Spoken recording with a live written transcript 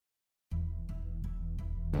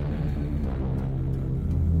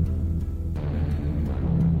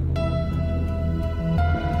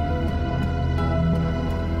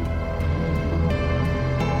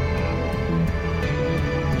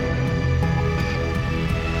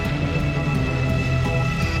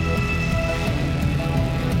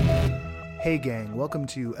Hey gang, welcome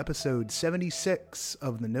to episode 76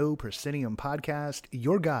 of the No Proscenium podcast,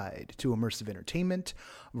 your guide to immersive entertainment,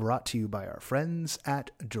 brought to you by our friends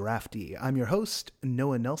at Drafty. I'm your host,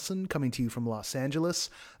 Noah Nelson, coming to you from Los Angeles.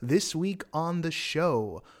 This week on the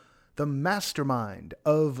show, the mastermind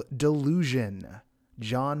of Delusion,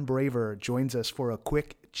 John Braver, joins us for a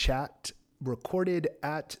quick chat recorded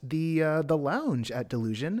at the lounge at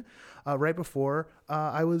Delusion right before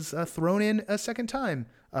I was thrown in a second time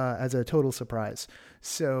as a total surprise.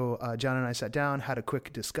 So John and I sat down, had a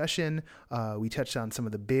quick discussion. We touched on some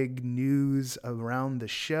of the big news around the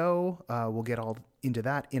show. We'll get all into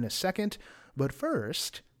that in a second. But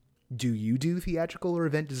first, do you do theatrical or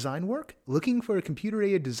event design work? Looking for a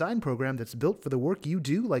computer-aided design program that's built for the work you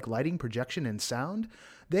do, like lighting, projection, and sound?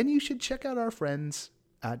 Then you should check out our friends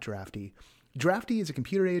at Drafty. Drafty is a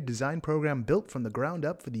computer-aided design program built from the ground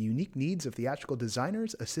up for the unique needs of theatrical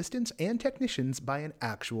designers, assistants, and technicians by an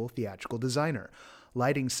actual theatrical designer.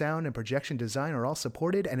 Lighting, sound, and projection design are all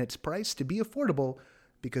supported, and it's priced to be affordable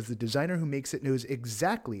because the designer who makes it knows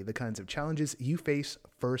exactly the kinds of challenges you face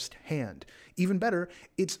firsthand. Even better,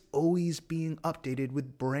 it's always being updated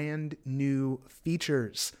with brand new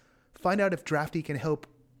features. Find out if Drafty can help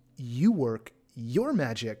you work your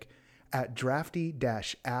magic at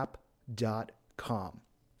drafty-app.com.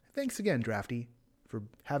 Thanks again, Drafty, for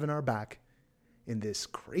having our back in this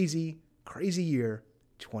crazy, crazy year,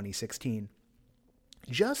 2016.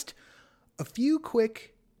 Just a few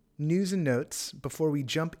quick news and notes before we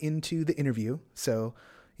jump into the interview. So,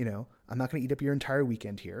 I'm not going to eat up your entire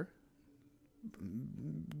weekend here.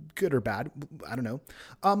 Good or bad, I don't know.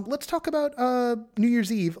 Let's talk about New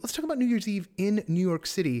Year's Eve. Let's talk about New Year's Eve in New York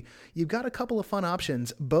City. You've got a couple of fun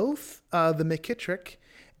options. Both the McKittrick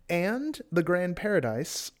and the Grand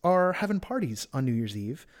Paradise are having parties on New Year's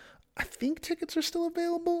Eve. I think tickets are still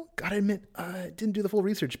available. Gotta admit, I didn't do the full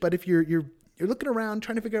research, but if you're looking around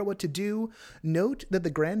trying to figure out what to do, note that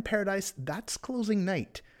the Grand Paradise, that's closing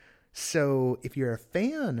night. So if you're a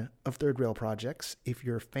fan of Third Rail Projects, if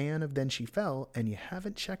you're a fan of Then She Fell, and you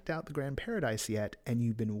haven't checked out the Grand Paradise yet, and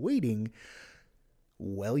you've been waiting,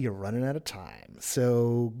 well, you're running out of time.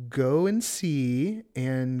 So go and see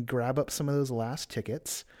and grab up some of those last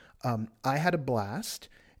tickets. I had a blast,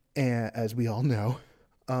 as we all know.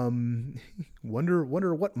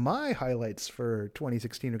 Wonder what my highlights for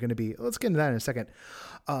 2016 are going to be. Let's get into that in a second.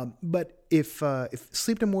 But if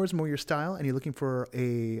Sleep No More is more your style and you're looking for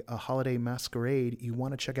a holiday masquerade, you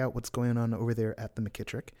want to check out what's going on over there at the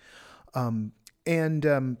McKittrick.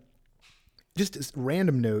 Just a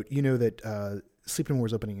random note, that Sleep No More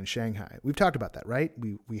is opening in Shanghai. We've talked about that, right?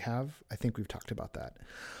 We have. I think we've talked about that.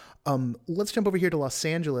 Let's jump over here to Los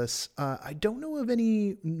Angeles. I don't know of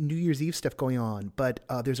any New Year's Eve stuff going on, but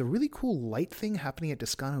there's a really cool light thing happening at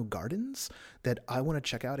Toscano Gardens that I want to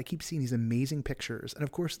check out. I keep seeing these amazing pictures. And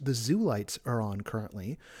of course, the zoo lights are on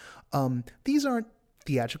currently. These aren't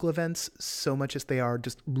theatrical events so much as they are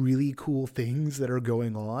just really cool things that are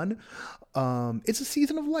going on. It's a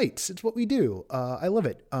season of lights. It's what we do. I love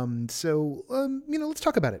it. So let's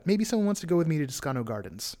talk about it. Maybe someone wants to go with me to Toscano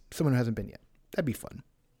Gardens. Someone who hasn't been yet. That'd be fun.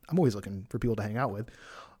 I'm always looking for people to hang out with.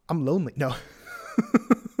 I'm lonely. No.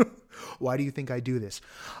 Why do you think I do this?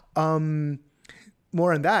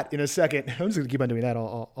 More on that in a second. I'm just going to keep on doing that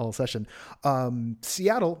all session.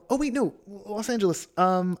 Seattle. Oh, wait, no. Los Angeles.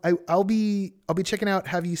 I'll be checking out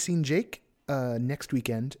Have You Seen Jake next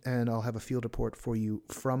weekend, and I'll have a field report for you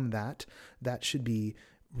from that. That should be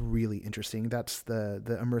really interesting. That's the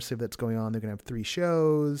immersive that's going on. They're going to have 3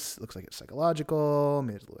 shows. Looks like it's psychological.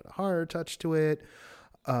 Maybe there's a little bit of horror touch to it.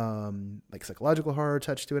 Like psychological horror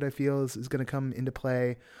touch to it, I feel is going to come into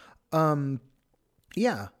play.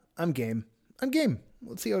 Yeah, I'm game.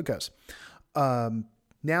 Let's see how it goes.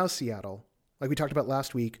 Now Seattle, like we talked about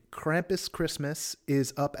last week, Krampus Christmas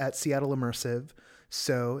is up at Seattle Immersive.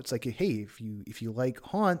 So it's like, hey, if you like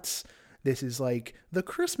haunts, this is like the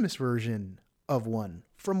Christmas version of one,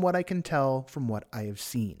 from what I can tell, from what I have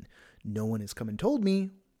seen. No one has come and told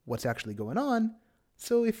me what's actually going on.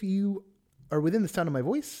 So if you are within the sound of my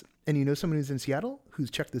voice and you know someone who's in Seattle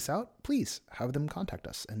who's checked this out, please have them contact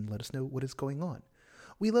us and let us know what is going on.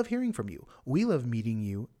 We love hearing from you. We love meeting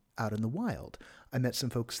you out in the wild. I met some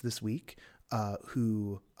folks this week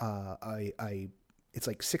who it's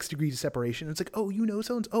like 6 degrees of separation. It's like, oh,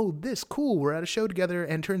 so-and-so, oh, this, cool. We're at a show together,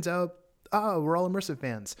 and turns out, we're all immersive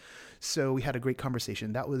fans. So we had a great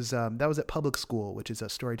conversation. That was at Public School, which is a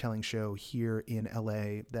storytelling show here in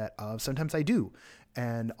LA that sometimes I do,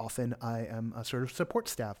 and often I am a sort of support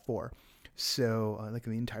staff for. So like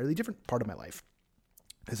an entirely different part of my life,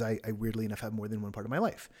 because I weirdly enough have more than one part of my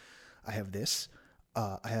life. I have this.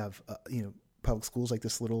 I have public school is like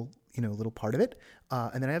this little part of it.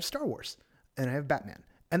 And then I have Star Wars and I have Batman,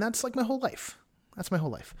 and that's like my whole life. That's my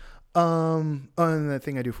whole life. And the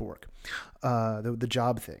thing I do for work, the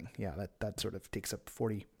job thing. Yeah. That sort of takes up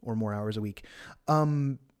 40 or more hours a week.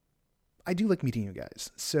 I do like meeting you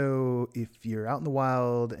guys. So if you're out in the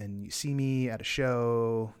wild and you see me at a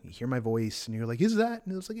show, you hear my voice and you're like, is that?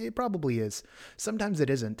 And it's like, it probably is. Sometimes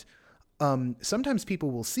it isn't. Sometimes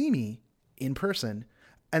people will see me in person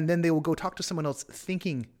and then they will go talk to someone else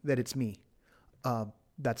thinking that it's me.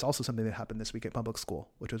 That's also something that happened this week at public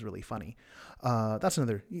school, which was really funny. That's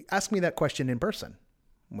another, ask me that question in person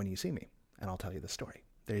when you see me and I'll tell you the story.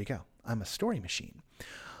 There you go. I'm a story machine.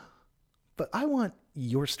 But I want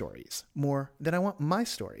your stories more than I want my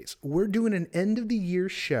stories. We're doing an end of the year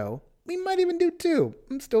show. We might even do two.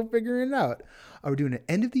 I'm still figuring it out. We're doing an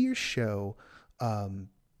end of the year show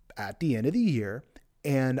at the end of the year.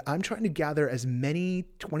 And I'm trying to gather as many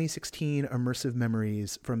 2016 immersive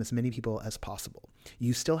memories from as many people as possible.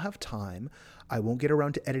 You still have time. I won't get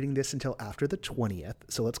around to editing this until after the 20th.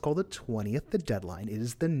 So let's call the 20th the deadline. It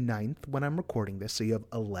is the 9th when I'm recording this. So you have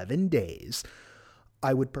 11 days.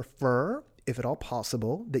 I would prefer, if at all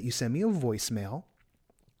possible, that you send me a voicemail.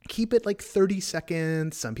 Keep it like 30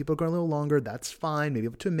 seconds. Some people go a little longer. That's fine. Maybe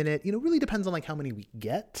up to a minute. Really depends on like how many we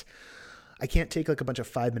get. I can't take like a bunch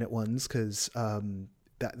of 5-minute ones because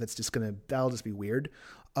that'll just be weird.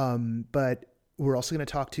 But we're also going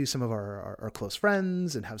to talk to some of our close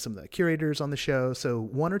friends and have some of the curators on the show. So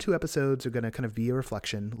 1 or 2 episodes are going to kind of be a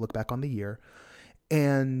reflection, look back on the year.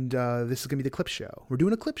 And this is going to be the clip show. We're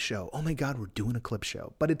doing a clip show. Oh my God, we're doing a clip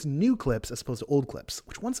show. But it's new clips as opposed to old clips,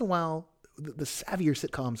 which once in a while, the savvier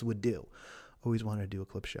sitcoms would do. Always wanted to do a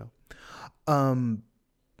clip show.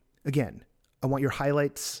 Again, I want your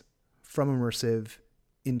highlights from Immersive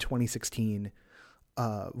in 2016.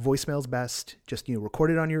 Voicemail's best. Just,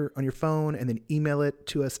 record it on your phone and then email it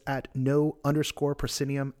to us at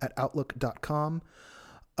no_proscenium@outlook.com.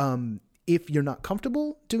 If you're not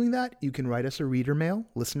comfortable doing that, you can write us a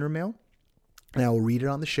listener mail, and I will read it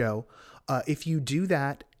on the show. If you do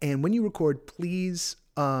that, and when you record, please,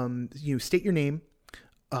 state your name.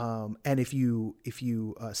 And if you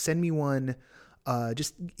send me one,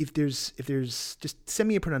 just send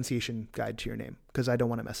me a pronunciation guide to your name, because I don't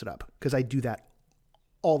want to mess it up, because I do that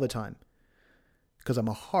all the time, because I'm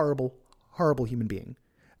a horrible, horrible human being.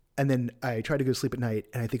 And then I try to go to sleep at night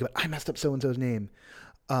and I think about, I messed up so-and-so's name.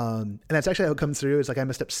 And that's actually how it comes through. It's like, I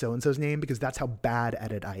messed up so-and-so's name because that's how bad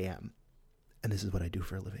at it I am. And this is what I do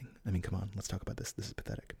for a living. I mean, come on, let's talk about this. This is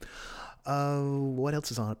pathetic. What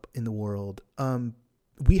else is up in the world?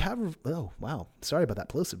 We have, oh, wow. Sorry about that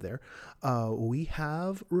plosive there. We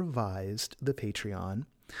have revised the Patreon.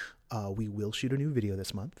 We will shoot a new video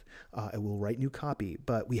this month. I will write new copy,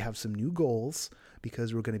 but we have some new goals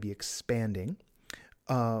because we're going to be expanding.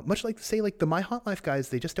 Much like, say, like the My Haunt Life guys,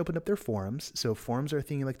 they just opened up their forums. So forums are a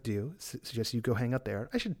thing you like to do. Suggest you go hang out there.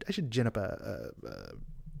 I should gin up an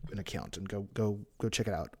account and go check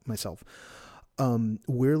it out myself.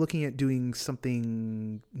 We're looking at doing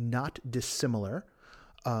something not dissimilar,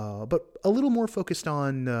 but a little more focused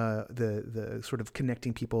on the sort of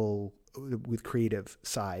connecting people with creative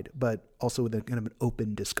side, but also with a kind of an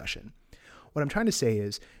open discussion. What I'm trying to say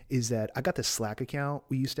is that I got this Slack account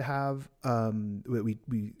we used to have,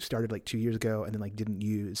 we started like 2 years ago and then like didn't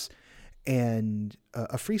use. And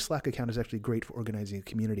a free Slack account is actually great for organizing a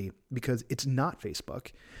community because it's not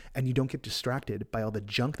Facebook and you don't get distracted by all the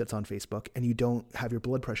junk that's on Facebook and you don't have your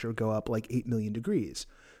blood pressure go up like 8 million degrees.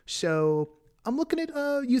 So I'm looking at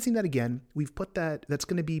using that again. We've put that's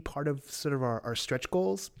going to be part of sort of our stretch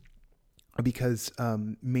goals, because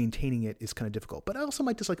maintaining it is kind of difficult. But I also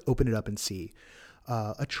might just like open it up and see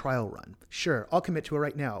a trial run. Sure, I'll commit to it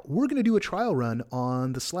right now. We're going to do a trial run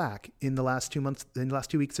on the Slack in the last 2 months, in the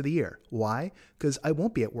last 2 weeks of the year. Why? Because I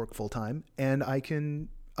won't be at work full time and I can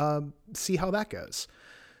see how that goes.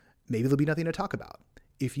 Maybe there'll be nothing to talk about.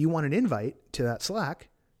 If you want an invite to that Slack,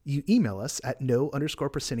 you email us at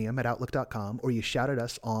no_proscenium@outlook.com, or you shout at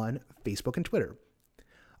us on Facebook and Twitter.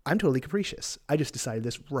 I'm totally capricious. I just decided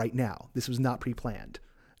this right now. This was not pre-planned.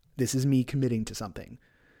 This is me committing to something.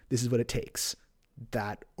 This is what it takes.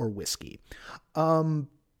 That or whiskey.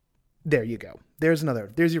 There you go. There's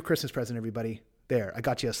your Christmas present, everybody. There, I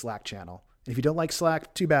got you a Slack channel. And if you don't like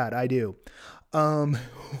Slack, too bad. I do.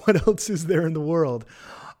 What else is there in the world?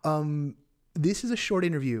 This is a short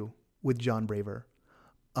interview with John Braver.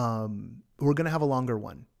 We're going to have a longer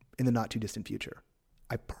one in the not too distant future.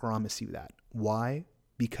 I promise you that. Why?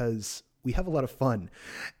 Because we have a lot of fun.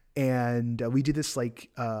 And we did this like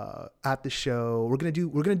at the show. We're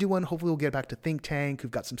gonna do one. Hopefully, we'll get back to Think Tank.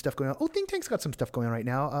 We've got some stuff going on. Oh, Think Tank's got some stuff going on right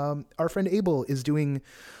now. Our friend Abel is doing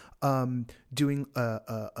a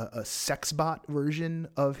sex bot version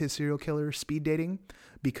of his serial killer speed dating,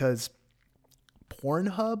 because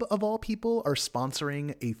Pornhub of all people are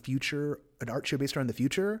sponsoring an art show based around the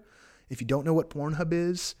future. If you don't know what Pornhub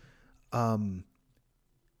is,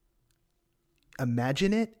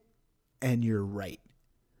 imagine it, and you're right.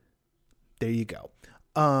 There you go.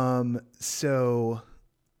 So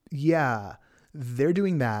yeah, they're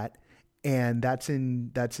doing that, and that's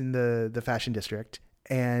in the fashion district.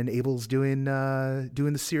 And Abel's doing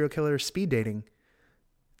the serial killer speed dating.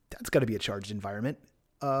 That's got to be a charged environment.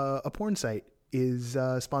 A porn site is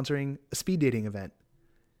sponsoring a speed dating event.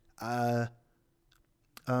 No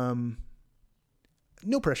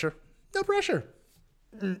pressure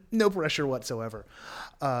whatsoever.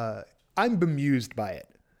 I'm bemused by it.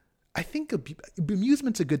 I think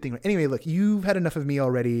bemusement's a good thing. Anyway, look, you've had enough of me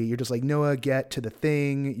already. You're just like, Noah, get to the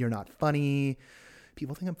thing. You're not funny.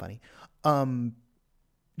 People think I'm funny.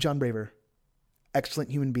 John Braver, excellent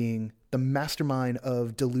human being, the mastermind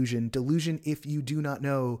of Delusion. Delusion, if you do not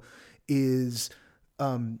know, is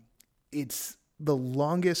it's the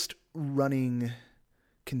longest running,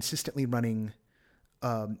 consistently running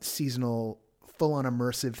seasonal, full-on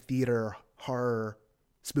immersive theater horror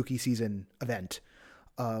spooky season event.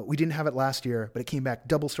 We didn't have it last year, but it came back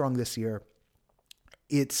double strong this year.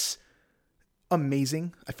 It's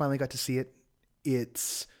amazing. I finally got to see it.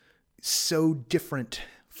 It's so different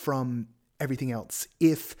from everything else.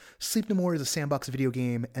 If Sleep No More is a sandbox video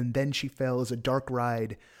game and Then She Fell is a dark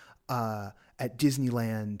ride at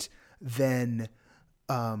Disneyland, then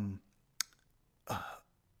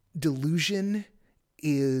Delusion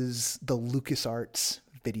is the LucasArts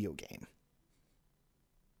video game.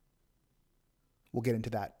 We'll get into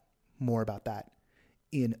that, more about that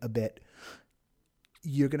in a bit.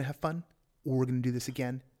 You're going to have fun. We're going to do this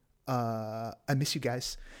again. I miss you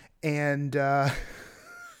guys. And I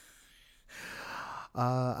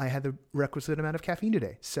had the requisite amount of caffeine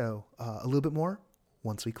today. So a little bit more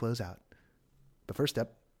once we close out. But first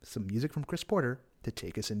up, some music from Chris Porter to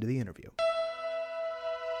take us into the interview.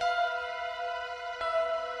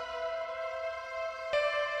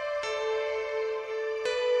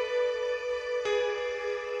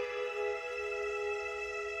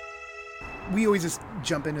 We always just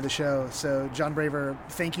jump into the show. So, John Braver,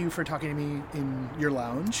 thank you for talking to me in your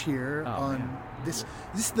lounge here this.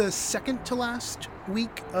 This is the second to last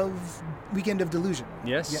weekend of Delusion.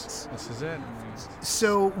 Yes, this is it.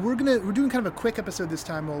 So we're doing kind of a quick episode this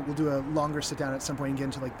time. We'll do a longer sit down at some point and get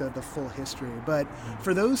into like the full history. But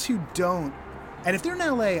for those who don't, and if they're in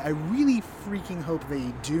LA, I really freaking hope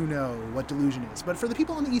they do know what Delusion is. But for the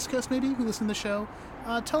people on the East Coast maybe who listen to the show,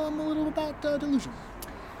 tell them a little about Delusion.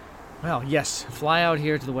 Well, yes, fly out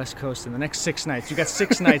here to the West Coast in the next 6 nights. You got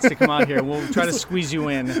 6 nights to come out here. We'll try to squeeze you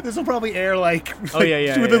in. This will probably air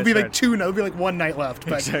there'll be like 1 night left.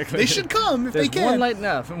 But exactly. They should come if they can.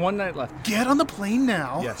 There's 1 night left. Get on the plane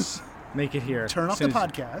now. Yes, make it here. Turn off the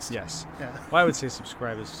podcast. Yes. Yeah. Well, I would say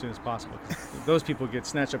subscribe as soon as possible. Those people get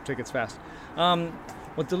snatch up tickets fast. Well,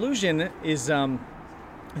 Delusion is...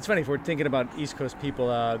 It's funny, if we're thinking about East Coast people,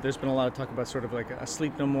 there's been a lot of talk about sort of like a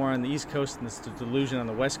Sleep No More on the East Coast and this Delusion on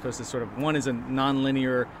the West Coast. Is sort of, one is a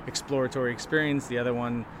non-linear exploratory experience. The other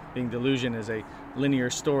one, being Delusion, is a linear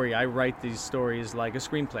story. I write these stories like a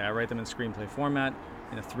screenplay. I write them in screenplay format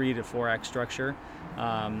in a 3 to 4 act structure.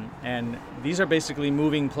 And these are basically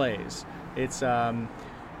moving plays. It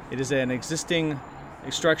is an existing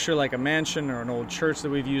structure like a mansion or an old church that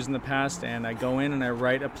we've used in the past, and I go in and I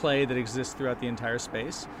write a play that exists throughout the entire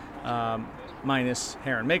space, minus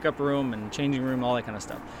hair and makeup room and changing room, all that kind of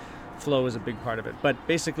stuff. Flow is a big part of it, but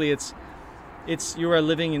basically it's you are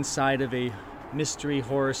living inside of a mystery,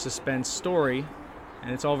 horror, suspense story,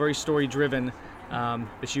 and it's all very story driven.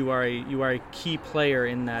 But you are a key player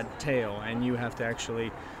in that tale, and you have to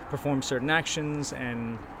actually perform certain actions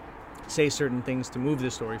and say certain things to move the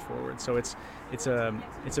story forward. So it's a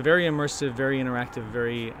very immersive, very interactive,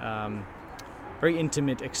 very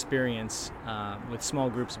intimate experience with small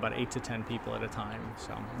groups, about 8 to 10 people at a time.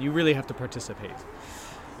 So you really have to participate.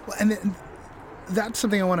 Well, and that's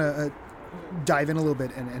something I want to dive in a little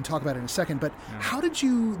bit and talk about in a second. But how did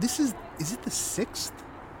you? Is it the 6th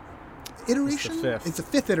iteration? It's the 5th. It's the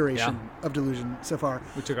 5th iteration of Delusion so far.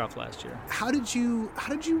 We took off last year. How did you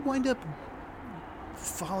wind up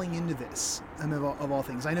falling into this, of all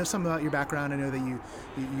things? I know some about your background. I know that you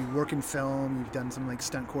work in film. You've done some like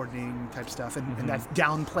stunt coordinating type stuff, and that's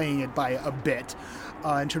downplaying it by a bit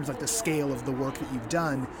in terms of like the scale of the work that you've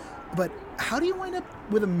done. But how do you wind up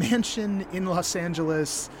with a mansion in Los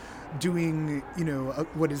Angeles doing,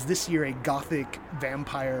 what is this year a gothic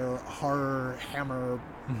vampire horror hammer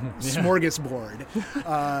smorgasbord?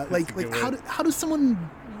 How does someone,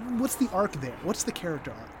 what's the arc there? What's the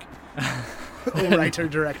character arc? Writer,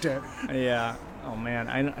 director. Yeah. Oh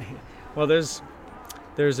man. Well, there's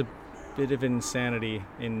a bit of insanity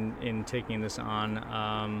in taking this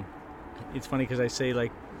on. It's funny because I say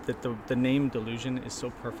like that the name Delusion is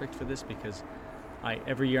so perfect for this, because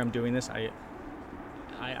every year I'm doing this,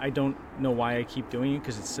 I don't know why I keep doing it,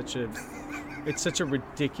 because it's such a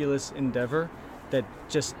ridiculous endeavor that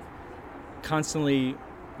just constantly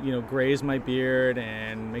grays my beard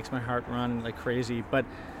and makes my heart run like crazy. But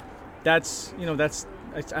that's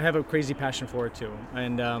I have a crazy passion for it too,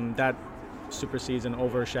 and that supersedes and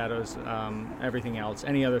overshadows everything else,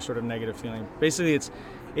 any other sort of negative feeling. Basically,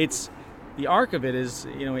 it's the arc of it is,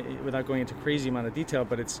 without going into crazy amount of detail,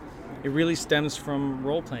 but it really stems from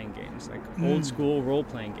role-playing games, like old school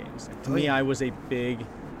role-playing games. Like, to me, I was a big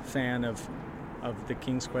fan of the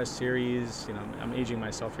King's Quest series. I'm aging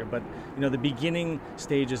myself here, but the beginning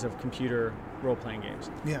stages of computer role-playing games.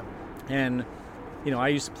 Yeah. And I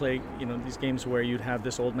used to play these games where you'd have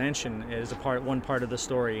this old mansion as one part of the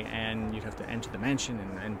story, and you'd have to enter the mansion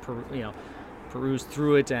and peruse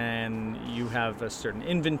through it, and you have a certain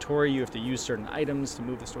inventory, you have to use certain items to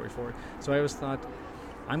move the story forward. So I always thought,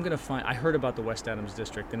 I heard about the West Adams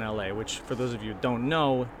district in LA, which for those of you who don't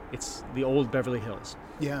know, it's the old Beverly Hills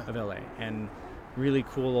of LA, and really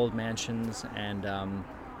cool old mansions. And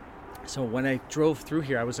so when I drove through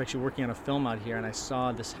here, I was actually working on a film out here, and I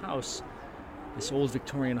saw this house, this old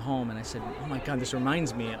Victorian home, and I said, oh my God, this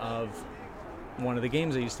reminds me of one of the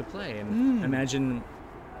games I used to play. And imagine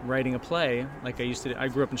writing a play like I used to. I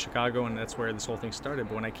grew up in Chicago, and that's where this whole thing started.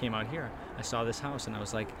 But when I came out here, I saw this house, and I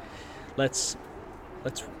was like, let's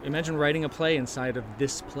imagine writing a play inside of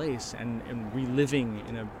this place and reliving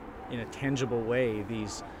in a tangible way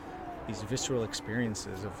these visceral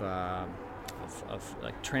experiences of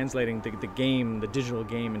like translating the digital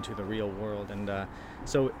game into the real world. And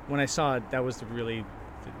so when I saw it, that was really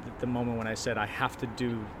the moment when I said, I have to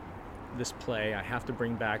do this play. I have to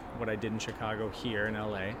bring back what I did in Chicago here in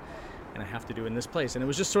LA, and I have to do it in this place. And it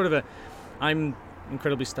was just sort of I'm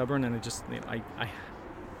incredibly stubborn, and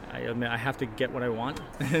I admit I have to get what I want,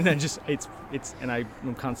 and and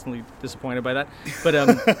I'm constantly disappointed by that. But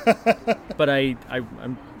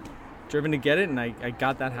I'm driven to get it, and I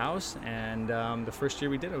got that house. And the first year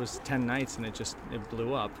we did it was 10 nights, and it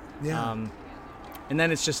blew up. Yeah. And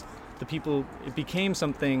then it's just it became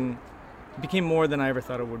something. It became more than I ever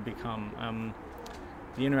thought it would become.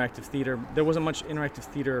 The interactive theater, there wasn't much interactive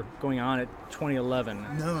theater going on at 2011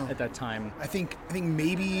 at that time. I think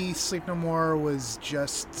maybe Sleep No More was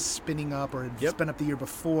just spinning up, or had spun up the year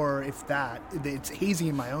before, if that. It's hazy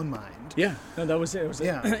in my own mind. Yeah, no, that was it.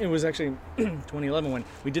 It was actually 2011 when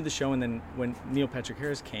we did the show, and then when Neil Patrick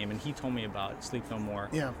Harris came, and he told me about Sleep No More,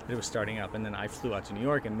 that it was starting up, and then I flew out to New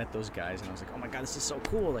York and met those guys, and I was like, oh my God, this is so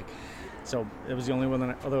cool. Like, so it was the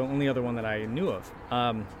only other one that I knew of.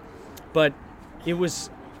 But it was,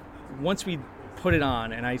 once we put it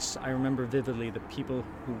on, and I remember vividly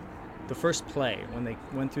the first play, when they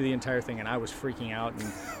went through the entire thing, and I was freaking out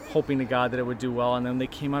and hoping to God that it would do well, and then they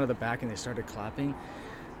came out of the back and they started clapping.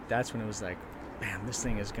 That's when it was like, man, this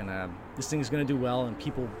thing is gonna do well, and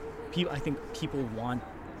people I think people want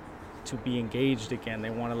to be engaged again. They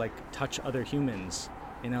want to like touch other humans,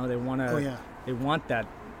 they want to. They want that.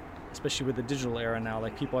 Especially with the digital era now,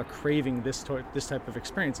 like people are craving this type of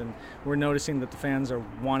experience, and we're noticing that the fans are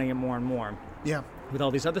wanting it more and more. Yeah. With all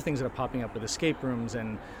these other things that are popping up with escape rooms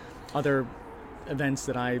and other events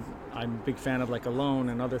that I'm a big fan of, like Alone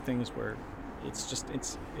and other things where it's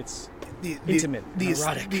intimate,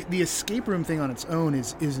 erotic. The escape room thing on its own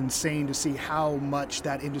is insane to see how much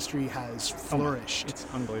that industry has flourished. It's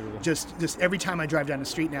unbelievable. Just every time I drive down the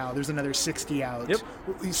street now, there's another 60 out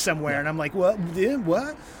somewhere, and I'm like, what?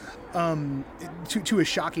 What? To a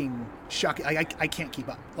shocking. I can't keep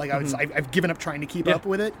up. Like I've given up trying to keep up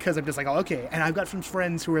with it, because I'm just like, oh, okay. And I've got some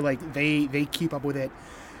friends who are like, they keep up with it,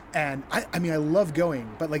 and I mean I love going,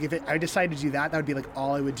 but like if I decided to do that would be like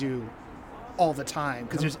all I would do all the time,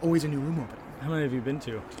 because there's always a new room opening. How many have you been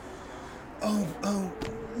to?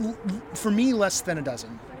 For me, less than a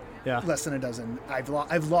dozen. Yeah. Less than a dozen. I've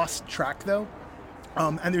lost track though.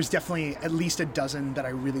 And there's definitely at least a dozen that I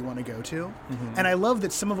really want to go to. Mm-hmm. And I love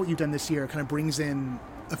that some of what you've done this year kind of brings in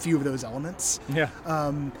a few of those elements. Yeah.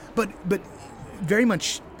 But very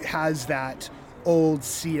much has that old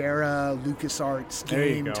Sierra LucasArts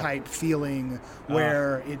game type feeling,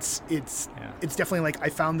 where it's definitely like I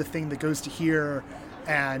found the thing that goes to here,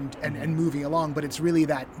 and moving along, but it's really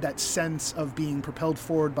that sense of being propelled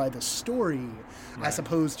forward by the story, as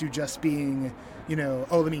opposed to just being,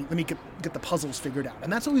 let me get the puzzles figured out.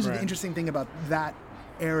 And that's always the interesting thing about that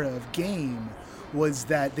era of game, was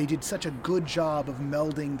that they did such a good job of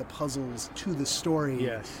melding the puzzles to the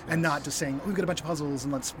story, and not just saying, we've got a bunch of puzzles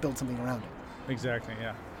and let's build something around it. Exactly.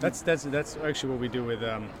 Yeah. That's actually what we do with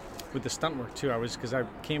the stunt work too. Because I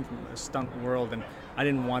came from a stunt world, and I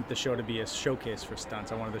didn't want the show to be a showcase for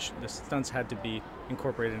stunts. I wanted the stunts had to be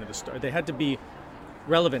incorporated into the story. They had to be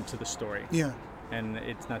relevant to the story. Yeah. And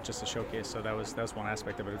it's not just a showcase. So that was one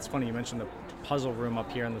aspect of it. It's funny you mentioned the puzzle room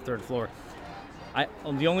up here on the 3rd floor.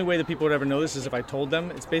 The only way that people would ever know this is if I told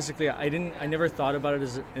them. It's basically I never thought about it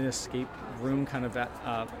as an escape room kind of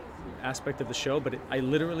aspect of the show, but I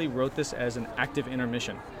literally wrote this as an active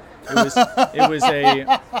intermission. It was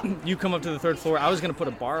you come up to the 3rd floor. I was gonna put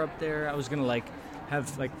a bar up there. I was gonna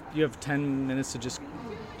you have 10 minutes to just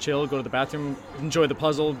chill, go to the bathroom, enjoy the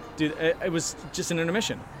puzzle. It was just an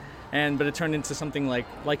intermission, but it turned into something like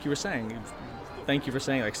you were saying. Thank you for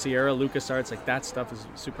saying, like Sierra, LucasArts, like that stuff is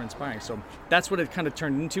super inspiring. So that's what it kind of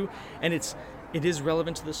turned into, and it is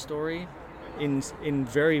relevant to the story in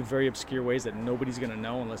very, very obscure ways that nobody's going to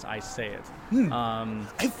know unless I say it.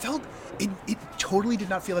 I felt it totally did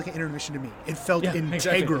not feel like an intermission to me. It felt integral.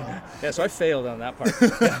 Exactly. Yeah, so I failed on that part.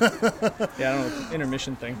 I don't know,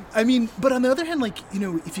 intermission thing. I mean, but on the other hand,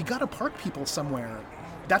 if you got to park people somewhere,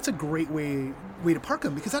 that's a great way to park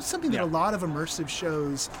them, because that's something that a lot of immersive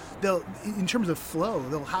shows, in terms of flow,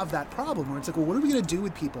 they'll have that problem where it's like, well, what are we going to do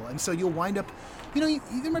with people? And so you'll wind up,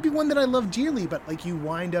 there might be one that I love dearly, but you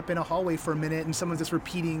wind up in a hallway for a minute and someone's just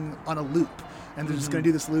repeating on a loop, and they're just going to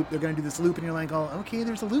do this loop, they're going to do this loop, and you're like, oh, okay,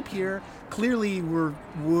 there's a loop here. Clearly we're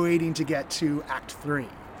waiting to get to Act 3.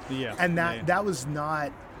 Yeah. And that was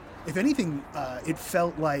not, if anything, it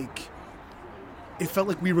felt like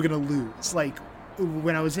we were going to lose.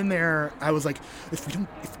 When I was in there, I was like,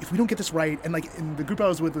 if we don't get this right, and in the group I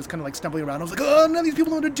was with was kind of stumbling around. I was like, oh, none of these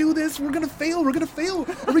people know how to do this. We're gonna fail.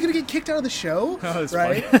 Are we gonna get kicked out of the show? Oh, that's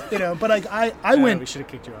right? Funny. But I went. We should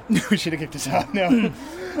have kicked you out. We should have kicked us out. No,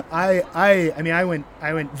 I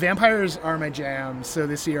went. Vampires are my jam. So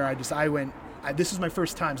this year I went. This is my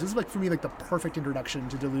first time. So this is for me the perfect introduction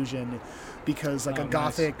to Delusion, because a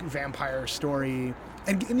gothic vampire story.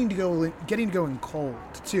 And getting to go in cold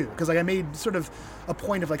too, because I made sort of a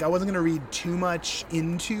point of I wasn't going to read too much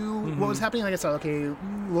into what was happening. I saw, okay,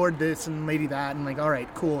 Lord this and Lady that, and all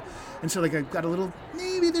right, cool. And so I got a little,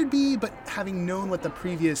 maybe there'd be, but having known what the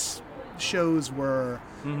previous shows were,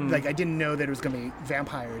 I didn't know that it was going to be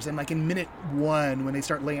vampires. And in minute 1, when they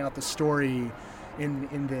start laying out the story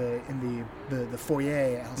in the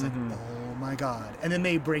foyer, I was like, oh my god! And then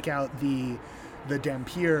they break out the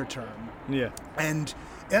Dampier term. Yeah. And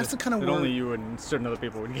that's the kind of that word only you and certain other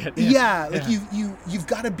people would get. You've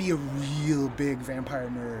got to be a real big vampire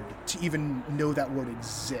nerd to even know that word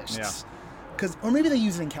exists. Yeah. Or maybe they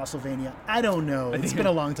use it in Castlevania. I don't know. It's been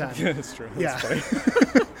a long time. Yeah, that's true. Yeah.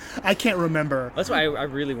 I can't remember. That's why I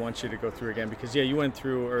really want you to go through again, because you went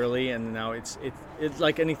through early, and now it's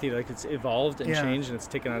like anything, it's evolved and changed, and it's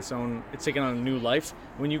taken on a new life.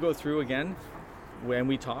 When you go through again, when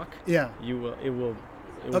we talk, it will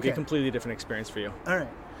be a completely different experience for you. All right.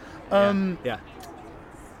 Yeah.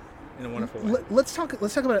 In a wonderful way. Let's talk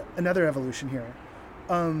about another evolution here.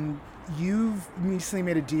 You've recently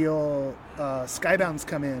made a deal. Skybound's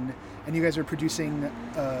come in, and you guys are producing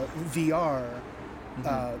VR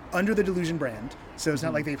under the Delusion brand. So it's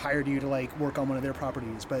not like they've hired you to work on one of their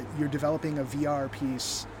properties, but you're developing a VR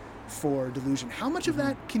piece for Delusion. How much of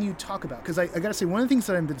that can you talk about? Because I got to say, one of the things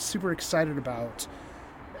that I've been super excited about,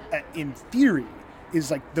 in theory,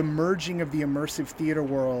 is the merging of the immersive theater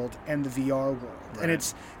world and the VR world. Right.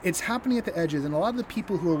 And it's happening at the edges, and a lot of the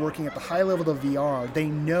people who are working at the high level of VR, they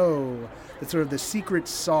know that sort of the secret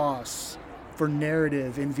sauce for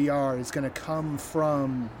narrative in VR is going to come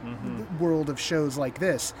from the world of shows like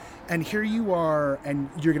this. And here you are, and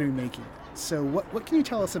you're going to be making it. So what can you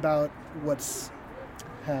tell us about what's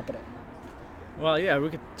happening? Well, yeah, we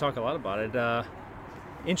could talk a lot about it.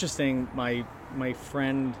 Interesting, my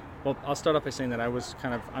friend. Well, I'll start off by saying that I was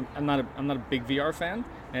I'm not a big VR fan,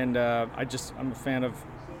 and I'm a fan of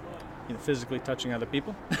physically touching other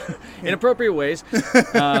people in appropriate ways,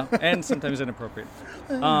 and sometimes inappropriate.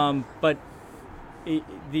 But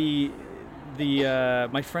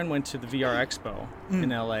my friend went to the VR Expo in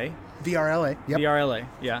LA. VR LA, yep. VR LA,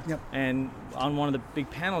 yeah. Yep. And on one of the big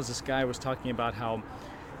panels, this guy was talking about how,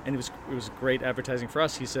 and it was great advertising for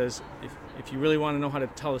us. He says, if you really want to know how to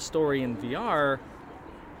tell a story in VR,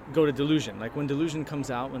 go to Delusion. Like when Delusion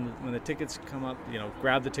comes out, when the tickets come up,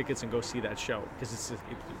 grab the tickets and go see that show, because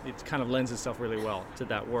it kind of lends itself really well to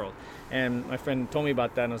that world. And my friend told me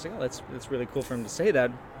about that, and I was like, oh, that's really cool for him to say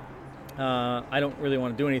that. I don't really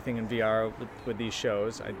want to do anything in VR with these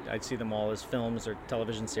shows. I'd see them all as films or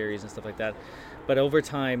television series and stuff like that. But over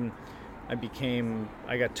time, I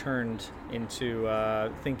got turned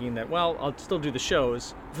into thinking that, well, I'll still do the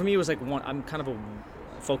shows. For me, it was like I'm kind of a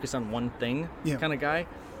focus on one thing kind of guy.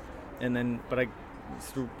 And then,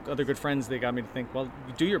 through other good friends, they got me to think, well,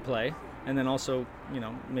 you do your play, and then also,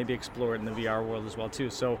 maybe explore it in the VR world as well too.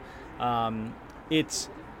 So, it's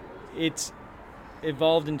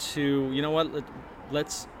evolved into,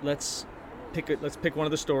 let's pick one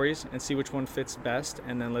of the stories and see which one fits best,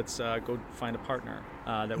 and then let's go find a partner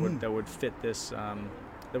that would fit this, that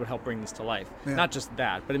would help bring this to life. Yeah. Not just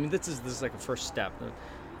that, but I mean, this is like a first step.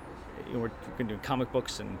 We're going to do comic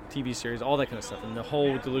books and TV series, all that kind of stuff, and the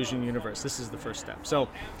whole Delusion universe. This is the first step. So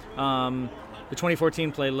the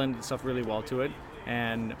 2014 play lent itself really well to it,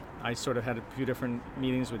 and I sort of had a few different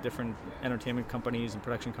meetings with different entertainment companies and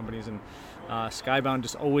production companies, and Skybound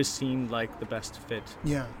just always seemed like the best fit.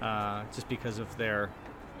 Yeah. Just because of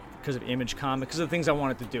Image Comics, because of the things I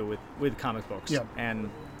wanted to do with comic books. Yeah. And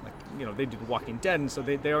they do Walking Dead, and so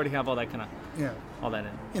they already have all that kind of all that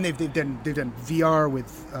in. And they've done VR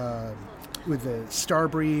with the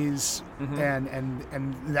Starbreeze,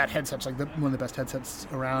 and that headset's like one of the best headsets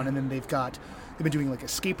around. And then they've been doing like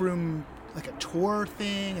escape room, like a tour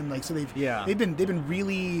thing, and like so they've been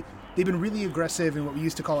really aggressive in what we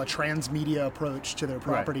used to call a transmedia approach to their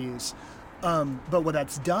properties. Right. But what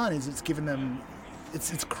that's done is it's given them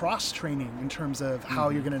it's cross training in terms of how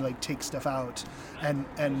you're going to like take stuff out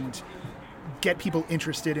and get people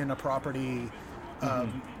interested in a property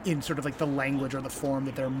in sort of like the language or the form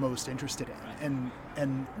that they're most interested in.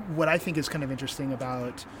 And what I think is kind of interesting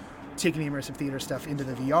about taking the immersive theater stuff into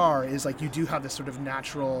the VR is like you do have this sort of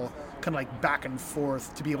natural kind of like back and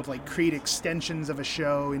forth to be able to like create extensions of a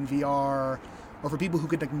show in VR, or for people who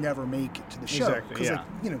could like never make it to the show. Exactly, yeah.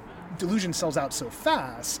 Like, Delusion sells out so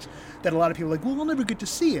fast that a lot of people are like, well, we'll never get to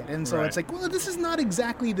see it. And so It's like, well, this is not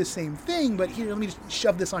exactly the same thing, but here, let me just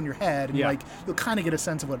shove this on your head, and like you'll kind of get a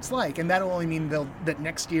sense of what it's like. And that'll only mean that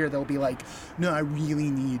next year they'll be like, no, I really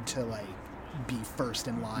need to like be first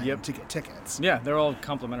in line to get tickets. Yeah, they're all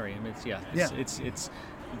complimentary. I mean, it's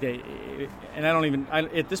and I don't even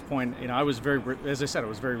at this point, I was as I said, I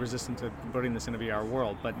was very resistant to putting this in a VR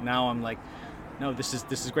world, but now I'm like, no, this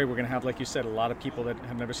is great. We're going to have, like you said, a lot of people that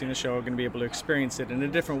have never seen the show are going to be able to experience it in a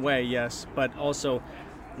different way, yes, but also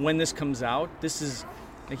when this comes out, this is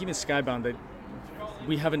like even Skybound, that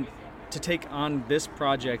we haven't to take on this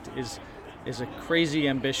project is a crazy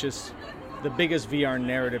ambitious, the biggest VR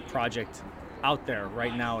narrative project out there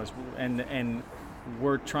right now and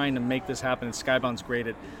we're trying to make this happen, and Skybound's great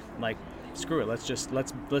at like, screw it,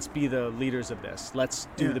 let's be the leaders of this. Let's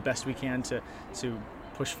do the best we can to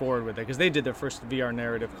push forward with it, because they did their first VR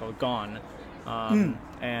narrative called Gone,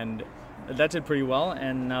 and that did pretty well,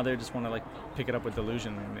 and now they just want to like pick it up with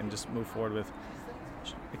Delusion and just move forward with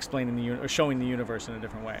explaining or showing the universe in a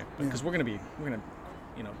different way, because we're gonna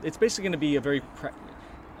it's basically going to be a very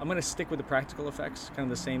I'm going to stick with the practical effects, kind of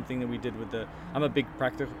the same thing that we did with I'm a big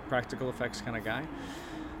practical effects kind of guy.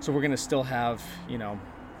 So we're going to still have,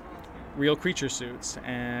 real creature suits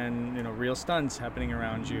and, real stunts happening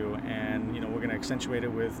around you. And, we're going to accentuate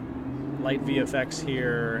it with light VFX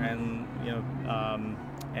here and,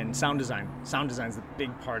 and sound design. Sound design is a big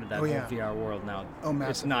part of that whole VR world now. Oh, massive.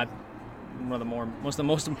 It's not one of the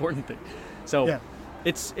most important things. So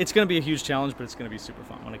it's going to be a huge challenge, but it's going to be super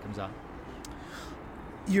fun when it comes out.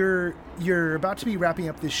 You're about to be wrapping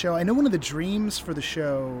up this show. I know one of the dreams for the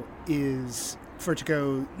show is for it to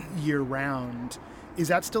go year round. Is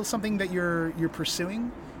that still something that you're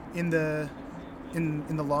pursuing in the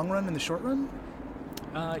long run, in the short run?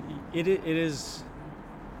 It is.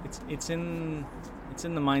 It's in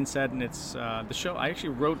the mindset, and it's the show. I actually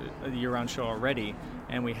wrote a year-round show already,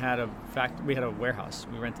 and we had a warehouse.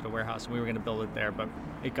 We rented a warehouse, and we were going to build it there, but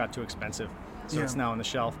it got too expensive, so it's now on the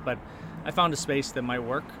shelf. But I found a space that might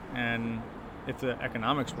work, and if the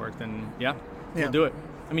economics work, then we'll do it.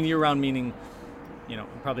 I mean, year-round meaning,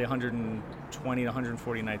 probably 120 to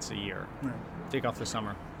 140 nights a year. Right. Take off the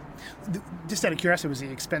summer. Just out of curiosity, was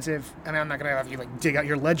it expensive? I mean, I'm not going to have you dig out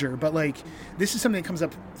your ledger, but this is something that comes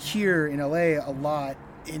up here in LA a lot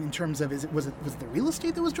in terms of was it the real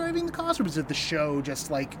estate that was driving the cost, or was it the show,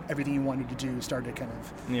 just like everything you wanted to do started to kind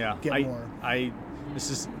of get more?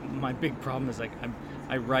 This is my big problem is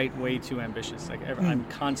I write way too ambitious. I'm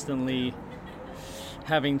constantly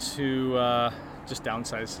having to just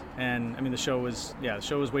downsize. And I mean, the show was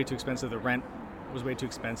way too expensive. The rent was way too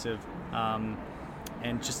expensive.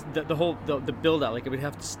 And just the whole build out, like we'd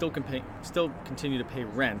have to still continue to pay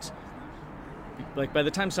rent. Like by the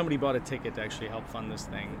time somebody bought a ticket to actually help fund this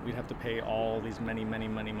thing, we'd have to pay all these many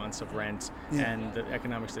months of rent, and the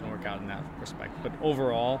economics didn't work out in that respect. But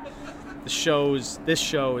overall, this show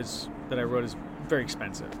that I wrote is very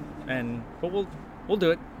expensive, but we'll do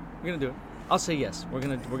it. We're gonna do it. I'll say yes. We're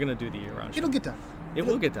gonna do the year-round show. It'll get done. It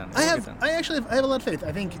will get done. I have a lot of faith.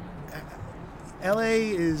 I think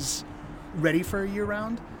LA is ready for a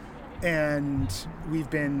year-round, and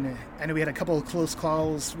I know we had a couple of close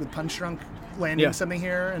calls with Punch Drunk landing something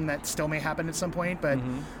here, and that still may happen at some point, but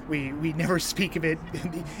we never speak of it.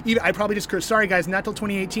 I probably just curse, sorry guys, not till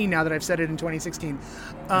 2018 now that I've said it in 2016.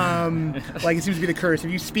 Like it seems to be the curse.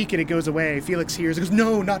 If you speak it, it goes away. Felix hears, it goes,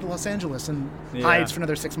 no, not Los Angeles, and hides for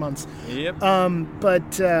another 6 months. Yep. I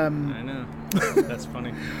know. That's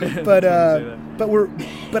funny. But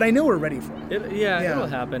I know we're ready for it. It'll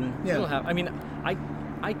happen. Yeah. It'll happen. I mean,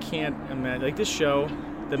 I can't imagine, like, this show,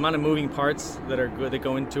 the amount of moving parts that are good that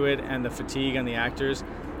go into it, and the fatigue on the actors.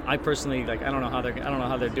 I personally, like, I don't know how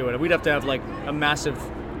they're doing it. We'd have to have like a massive. Do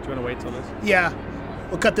you want to wait till this? Yeah,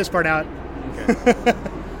 we'll cut this part out. Okay.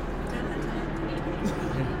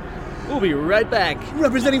 We'll be right back.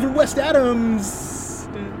 Representing from West Adams.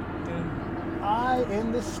 Eye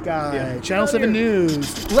in the Sky. Yeah. Channel 7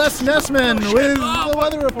 News. Les Nessman with the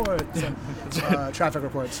weather report. Traffic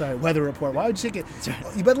report. Sorry, weather report. Why would you take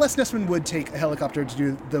it? But Les Nessman would take a helicopter to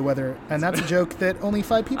do the weather, and that's a joke that only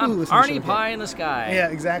 5 people who listen to Arnie Pie in the sky. Yeah,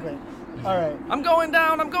 exactly. All right. I'm going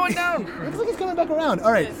down. Looks like it's coming back around.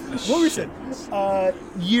 All right. What were you saying?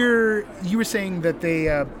 You were saying that they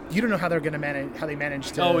you don't know how they're going to manage, how they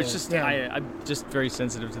manage to. Oh, it's just I'm just very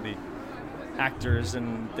sensitive to the actors,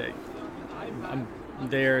 and I'm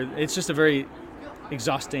there. It's just a very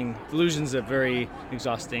exhausting. Delusion's a very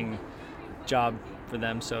exhausting job for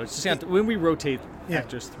them. So it's just when we rotate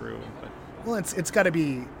actors through. But. Well, it's got to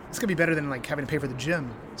be better than like having to pay for the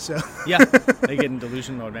gym. So yeah, they get in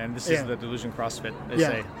Delusion mode, man. This is the Delusion CrossFit. They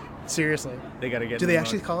say. Seriously, they got to get. Do they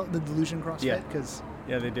actually call it the Delusion CrossFit? Yeah, because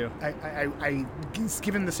they do. I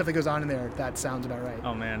given the stuff that goes on in there, that sounds about right.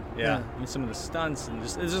 Oh man, yeah. I mean, some of the stunts and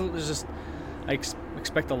there's just I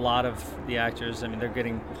expect a lot of the actors. I mean, they're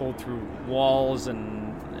getting pulled through walls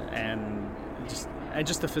and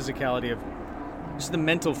just the physicality of just the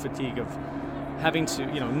mental fatigue of having to,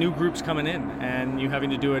 new groups coming in and you having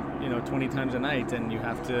to do it, 20 times a night, and you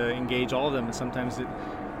have to engage all of them. And sometimes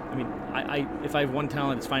if I have one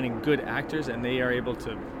talent, it's finding good actors, and they are able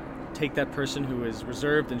to take that person who is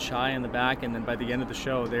reserved and shy in the back, and then by the end of the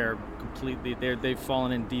show, they've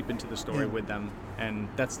fallen in deep into the story with them, and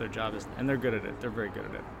that's their job, and they're good at it. They're very good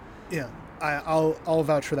at it. Yeah, I'll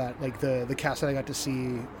vouch for that. Like the cast that I got to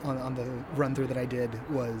see on the run through that I did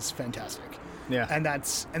was fantastic. Yeah, and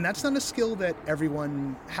that's not a skill that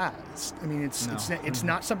everyone has. I mean, it's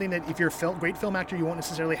not something that if you're a great film actor, you won't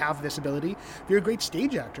necessarily have this ability. If you're a great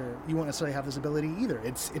stage actor, you won't necessarily have this ability either.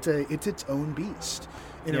 It's its own beast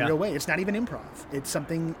in a real way. It's not even improv. It's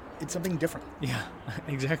something different. Yeah,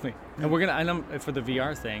 exactly. And I'm for the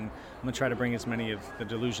VR thing, I'm gonna try to bring as many of the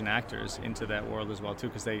Delusion actors into that world as well too,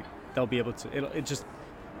 because they'll be able to.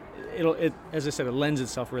 It as I said, it lends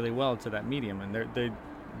itself really well to that medium, and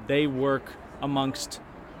they work amongst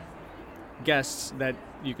guests that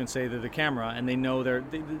you can say they're the camera, and they know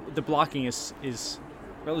the blocking is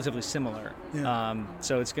relatively similar. Yeah.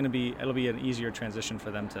 So it'll be an easier transition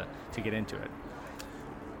for them to get into it.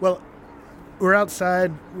 Well, we're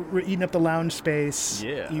outside. We're eating up the lounge space.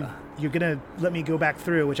 Yeah. You're gonna let me go back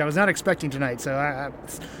through, which I was not expecting tonight. So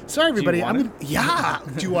sorry, everybody. Do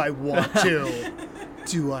I want to?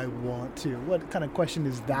 Do I want to? What kind of question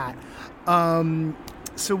is that?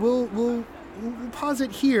 So we'll pause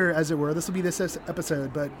it here, as it were. This will be this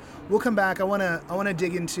episode, but we'll come back. I wanna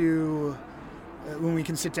dig into when we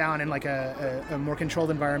can sit down in like a more controlled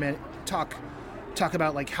environment, talk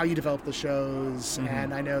about like how you develop the shows. Mm-hmm.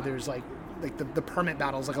 And I know there's like the permit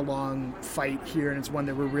battle is like a long fight here, and it's one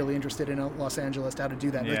that we're really interested in Los Angeles, how to do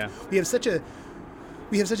that. Yeah. Like, we have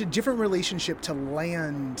such a different relationship to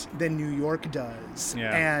land than New York does.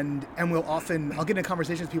 Yeah. And I'll get into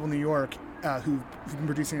conversations with people in New York who've been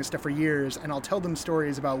producing this stuff for years, and I'll tell them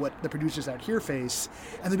stories about what the producers out here face,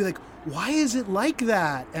 and they'll be like, why is it like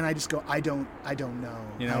that? And I just go, I don't know.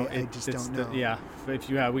 I just don't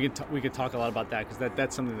know. We could talk a lot about that, because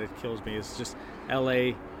that's something that kills me. It's just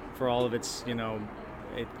LA, for all of its,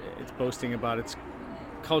 it's boasting about its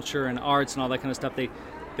culture and arts and all that kind of stuff.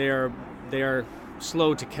 They are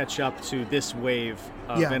slow to catch up to this wave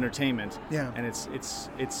of entertainment. Yeah. And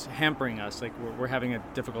it's hampering us. Like we're having a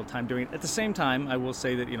difficult time doing it. At the same time, I will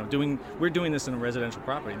say that we're doing this in a residential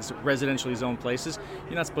property. It's residentially zoned places.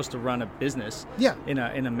 You're not supposed to run a business in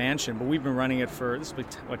a mansion, but we've been running it for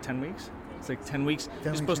 10 weeks. It's like 10 weeks.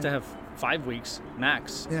 You're supposed to have 5 weeks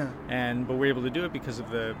max. Yeah. But we're able to do it because of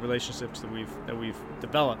the relationships that we've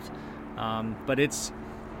developed. But it's,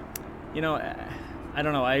 I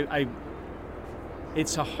don't know.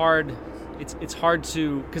 It's hard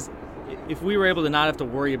to, because if we were able to not have to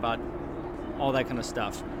worry about all that kind of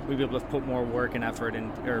stuff, we'd be able to put more work and effort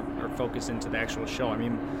or focus into the actual show. I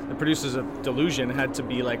mean, the producers of Delusion had to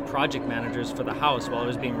be like project managers for the house while it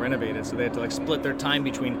was being renovated, so they had to like split their time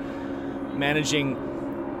between managing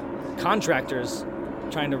contractors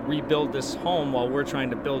trying to rebuild this home while we're trying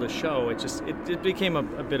to build a show. It became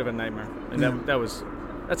a bit of a nightmare, and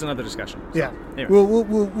that's another discussion. So, yeah. Anyway.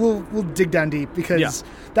 We'll dig down deep because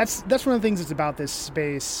that's one of the things that's about this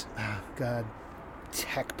space. Oh, God,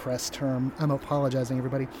 tech press term. I'm apologizing,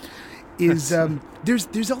 everybody. Is there's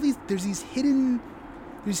these hidden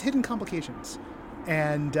complications,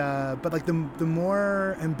 and but like the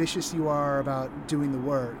more ambitious you are about doing the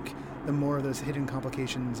work, the more of those hidden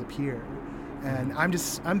complications appear. And I'm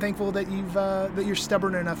thankful that you're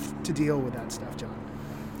stubborn enough to deal with that stuff, John.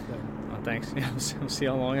 Thanks. Yeah, we'll see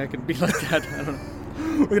how long I can be like that. I don't know.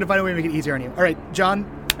 We're going to find a way to make it easier on you. All right, John,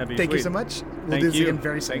 thank you so much. We'll do this again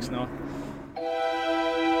very soon. Thanks, Noah.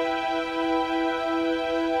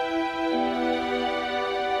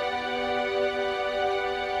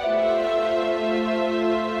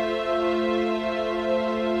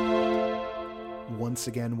 Once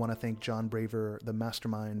again, want to thank John Braver, the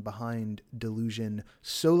mastermind behind Delusion.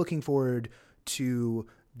 So looking forward to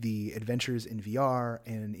the adventures in VR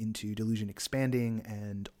and into Delusion expanding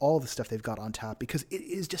and all the stuff they've got on tap, because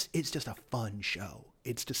it's just a fun show.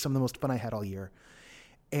 It's just some of the most fun I had all year.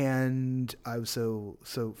 And I was feel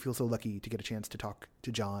so lucky to get a chance to talk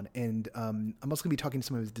to John. And I'm also going to be talking to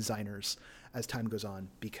some of his designers as time goes on,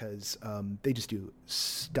 because they just do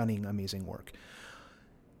stunning, amazing work.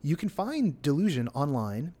 You can find Delusion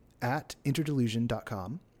online at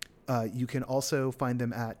interdelusion.com. You can also find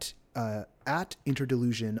them at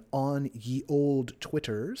Interdelusion on ye old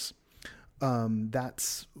Twitters.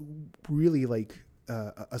 That's really like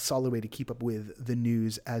a solid way to keep up with the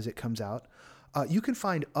news as it comes out. You can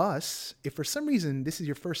find us, if for some reason this is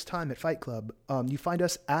your first time at Fight Club, you find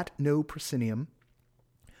us at No Proscenium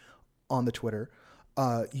on the Twitter.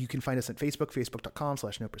 You can find us at Facebook,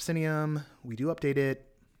 facebook.com/No Proscenium. We do update it.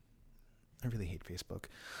 I really hate Facebook.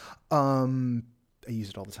 I use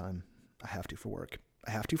it all the time. I have to for work. I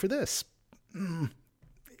have to for this.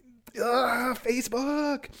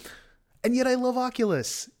 Facebook. And yet I love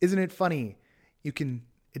Oculus. Isn't it funny?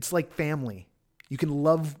 It's like family. You can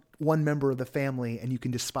love one member of the family and you can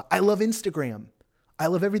despise. I love Instagram. I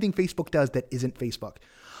love everything Facebook does that isn't Facebook.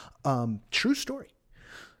 True story.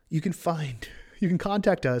 You can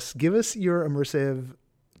contact us. Give us your immersive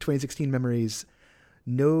 2016 memories.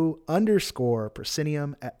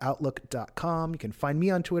 No_proscenium at outlook.com. You can find me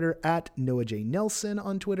on Twitter at Noah J. Nelson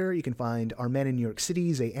on Twitter. You can find our man in New York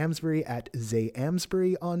City, Zay Amsbury, at Zay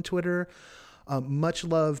Amsbury on Twitter. Much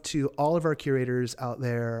love to all of our curators out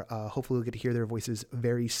there. Hopefully we'll get to hear their voices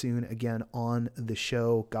very soon again on the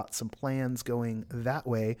show. Got some plans going that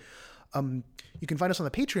way. You can find us on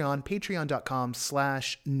the Patreon,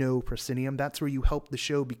 patreon.com/No Proscenium. That's where you help the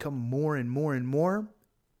show become more and more and more.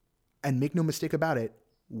 And make no mistake about it,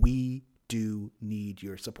 we do need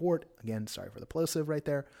your support. Again, sorry for the plosive right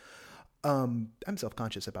there. I'm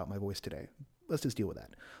self-conscious about my voice today. Let's just deal with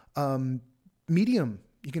that. Medium,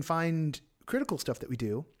 you can find critical stuff that we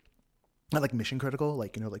do. Not like mission critical,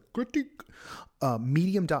 like critique.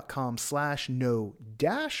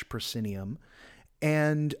 Medium.com/No-Proscenium.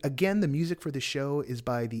 And again, the music for the show is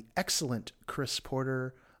by the excellent Chris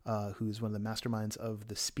Porter, who's one of the masterminds of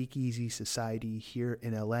the Speakeasy Society here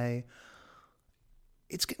in LA.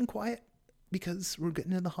 It's getting quiet because we're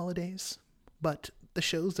getting into the holidays, but the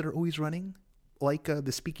shows that are always running, like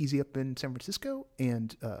the Speakeasy up in San Francisco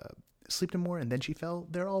and Sleep No More and Then She Fell,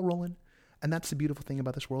 they're all rolling. And that's the beautiful thing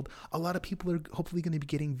about this world. A lot of people are hopefully going to be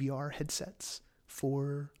getting VR headsets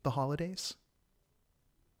for the holidays.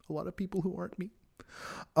 A lot of people who aren't me.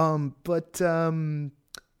 But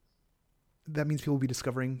that means people will be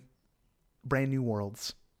discovering brand new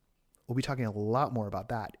worlds. We'll be talking a lot more about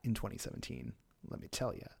that in 2017, let me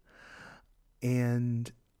tell you.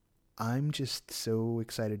 And I'm just so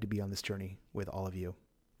excited to be on this journey with all of you.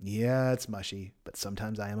 Yeah, it's mushy, but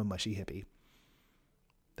sometimes I am a mushy hippie.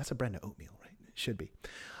 That's a brand of oatmeal, right? It should be.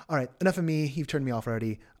 All right, enough of me. You've turned me off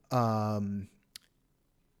already.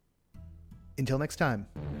 Until next time,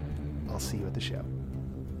 I'll see you at the show.